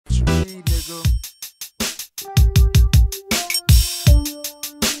weed, nigga.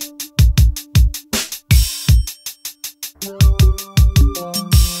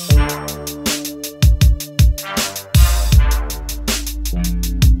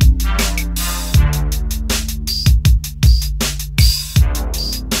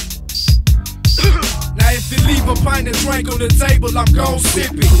 Leave a pint and drink on the table, I'm gon'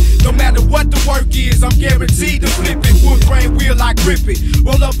 sip it. No matter what the work is, I'm guaranteed to flip it. Wood grain wheel, I grip it.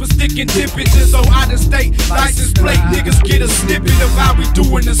 Roll up a stick and dip it. Just so out of state, license plate, niggas get a snippet of how we do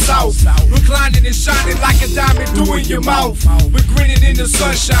in the South. Reclining and shining like a diamond doing your mouth. We're grinning in the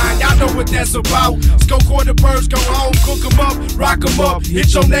sunshine, y'all know what that's about. Go quarter birds, go home, cook 'em up, rock 'em up.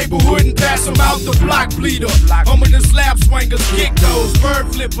 Hit your neighborhood and pass 'em out. The block bleeder, home of the slab swingers, kick those.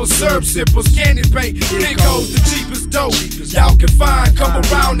 Bird flippers, serve sippers, candy paint, big hoes, the cheapest dope y'all can find. Come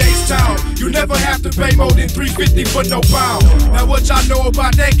around H-Town, you never have to pay more than $3.50 for no pound. Now what y'all know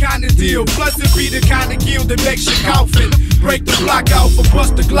about that kind of deal? Plus it be the kind of kill that makes you coughing. Break the block out for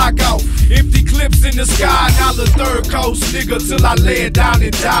bust the Glock out. Empty clips in the sky, now the third coast nigga till I lay it down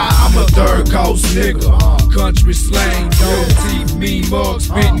and die. I'm a third coast nigga. Country slang, no teeth, mean mugs,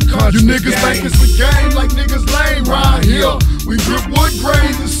 spitting country. You niggas think it's a game like niggas lame right here. We grip wood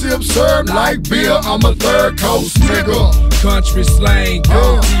grains and sip syrup like beer. I'm a third coast nigga. Country slang,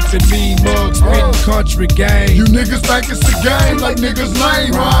 gold teeth and mean mugs, spitting country game. You niggas think it's a game like niggas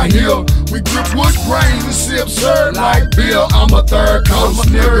lame right here. We grip wood grains and sip syrup like beer. I'm a third coast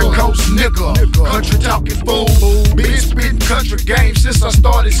nigga. Country talking fool. Been spitting country game since I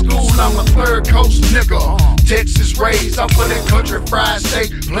started school. I'm a third coast nigga. Texas raised off of that country fried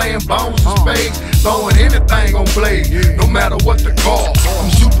steak, playing bones and spades, throwing anything on blade, no matter what the call. I'm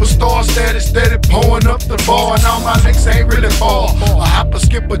superstar status, steady pouring up the bar, and all my licks ain't really far. I hop, a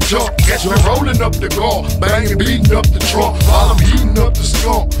skip, a jump, catch me rolling up the gar, banging, beating up the trunk, while I'm heating up the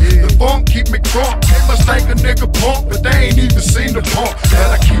skunk. The funk keep me crunk. They must think a nigga punk, but they ain't even seen the punk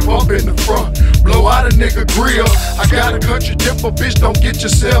that I keep up in the front. Blow out a nigga grill. I got a country tipper, bitch, don't get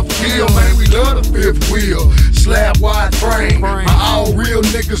yourself killed. Man, we love the fifth wheel. Slab wide frame. My all real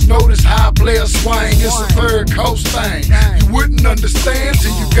niggas notice how I play a swing. It's a third coast thing. You wouldn't understand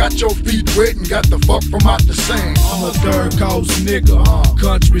till you got your feet wet and got the fuck from out the sand. I'm a third coast nigga.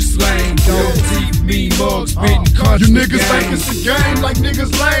 Country slang, gold teeth, mean mugs, spitting country. You niggas think it's a game like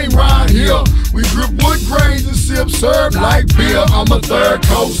niggas lame right here. We grip wood grains and sip syrup like beer. I'm a third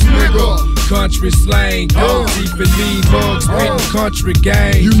coast nigga. Country slang, gold teeth and mean mugs, spitting country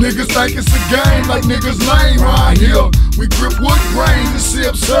game. You niggas think it's a game like niggas lame right here. We grip wood grains and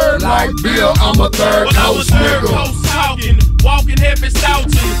sip syrup like beer. I'm a third coast nigga. Talking, walking heavy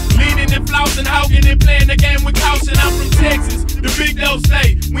stouting, leaning and flousing, hogging and playing the game with caution. I'm from Texas, the big low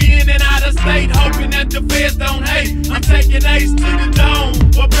state. We in and out of state, hoping that the feds don't hate. I'm taking ace to the dome,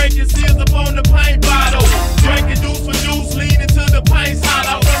 while breaking seals up on the paint bottle. Drinking deuce for deuce, leaning to the paint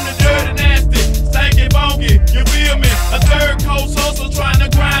side. I'm from the dirty nasty, stanky bonky, you feel me? A third coast hustle, trying to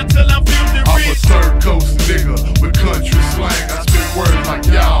grind till I'm filthy rich. I'm a third coast nigga with country slang. I spit words like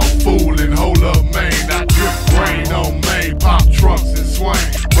y'all foolin', hold up, man. I drip grain on main, pop trunks and swing.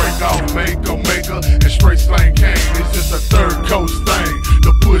 Break off, make and straight slang cane. It's just a third coast thing.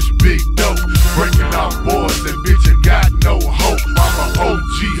 The push big dope, breaking out boys and bitch, you got no hope. I'm a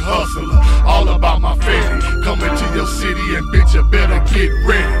OG hustler, all about my family. Coming to your city and bitch, you better get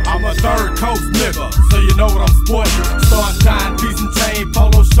ready. I'm a third coast nigga, so you know what I'm sporting. Star shine, piece and chain,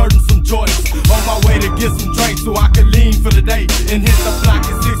 polo shirt and some Jordans. On my way to get some drinks so I can lean for the day and hit the block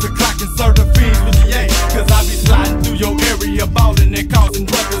at 6 o'clock and serve the fiends with the A. Cause I be sliding through your area, ballin' and causing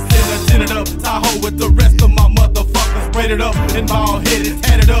ruckus. In a tinted up Tahoe with the rest of my motherfuckers. Sprayed it up and ball headed,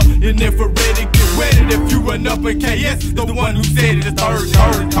 had it up in infrared and get wetted. If you run up in KS, the one who said it is third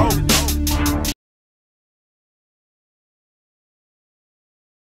coast.